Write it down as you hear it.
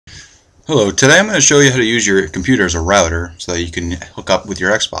Hello, today I'm going to show you how to use your computer as a router so that you can hook up with your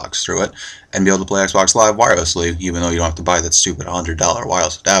Xbox through it and be able to play Xbox Live wirelessly even though you don't have to buy that stupid $100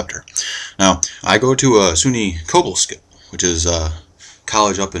 wireless adapter. Now, I go to SUNY Cobleskill, which is a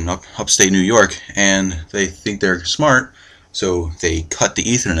college up in upstate New York, and they think they're smart, so they cut the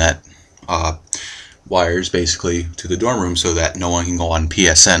Ethernet wires basically to the dorm room so that no one can go on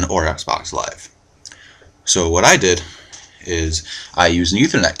PSN or Xbox Live. So what I did is I used an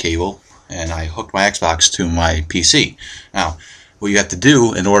Ethernet cable and I hooked my Xbox to my PC. Now, what you have to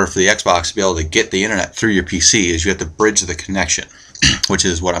do in order for the Xbox to be able to get the internet through your PC is you have to bridge the connection, which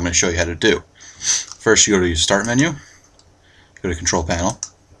is what I'm going to show you how to do. First, you go to your Start menu, go to Control Panel,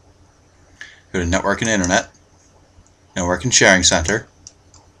 go to Network and Internet, Network and Sharing Center,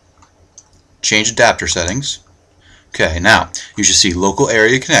 change adapter settings. Okay, now you should see Local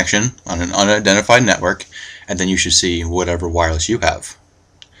Area Connection on an unidentified network, and then you should see whatever wireless you have.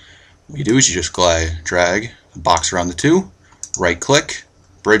 What you do is you just drag the box around the two, right click,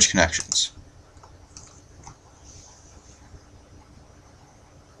 bridge connections.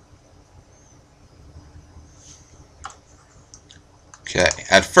 Okay,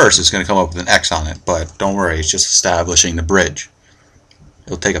 at first it's going to come up with an X on it, but don't worry, it's just establishing the bridge.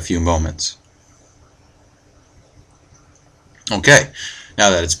 It'll take a few moments. Okay, now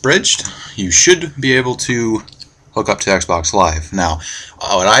that it's bridged, you should be able to hook up to Xbox Live. Now,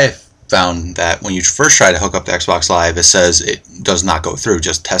 what I found that when you first try to hook up to Xbox Live, it says it does not go through.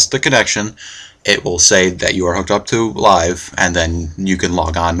 Just test the connection. It will say that you are hooked up to Live, and then you can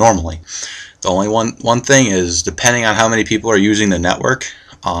log on normally. The only one thing is, depending on how many people are using the network,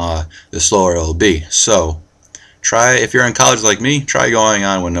 the slower it will be. So, if you're in college like me, try going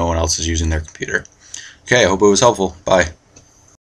on when no one else is using their computer. Okay, I hope it was helpful. Bye.